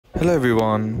Hello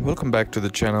everyone, welcome back to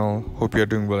the channel. Hope you are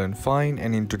doing well and fine,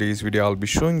 and in today's video I'll be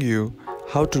showing you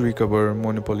how to recover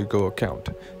Monopoly Go account.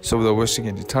 So without wasting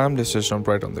any time, let's just jump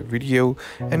right on the video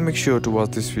and make sure to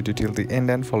watch this video till the end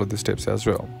and follow the steps as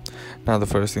well. Now the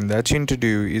first thing that you need to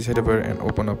do is head over and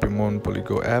open up your Monopoly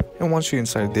Go app, and once you're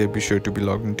inside there, be sure to be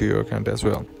logged into your account as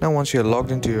well. Now once you're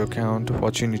logged into your account,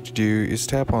 what you need to do is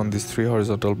tap on this three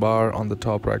horizontal bar on the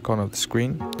top right corner of the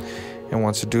screen. And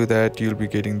once you do that, you'll be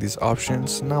getting these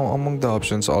options. Now among the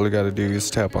options, all you gotta do is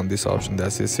tap on this option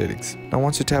that says settings. Now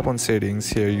once you tap on settings,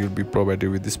 here you'll be provided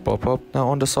with this pop-up. Now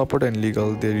on the support and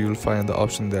legal, there you'll find the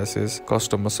option that says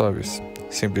customer service.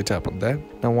 Simply tap on that.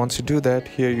 Now once you do that,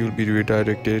 here you'll be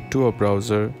redirected to a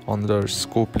browser under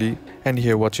Scopely, and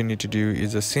here what you need to do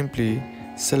is just simply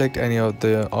select any of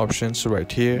the options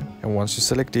right here, and once you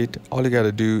select it, all you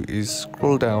gotta do is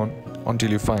scroll down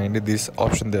until you find this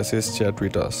option that says chat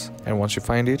with us, and once you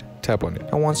find it, tap on it.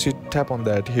 And once you tap on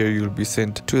that, here you'll be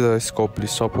sent to the Scopely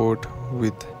support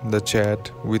with the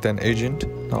chat with an agent.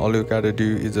 Now all you gotta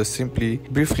do is just simply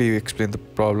briefly explain the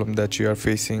problem that you are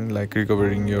facing, like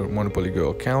recovering your Monopoly Go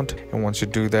account, and once you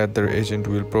do that, the agent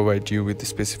will provide you with the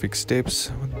specific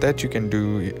steps that you can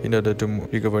do in order to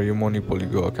recover your Monopoly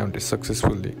Go account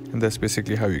successfully. And that's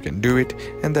basically how you can do it.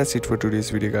 And that's it for today's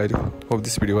video, guys. Hope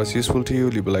this video was useful to you.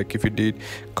 Leave a like if you did,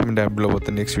 comment down below what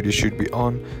the next video should be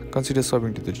on, consider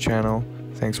subbing to the channel.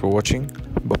 Thanks for watching.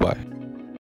 Bye bye.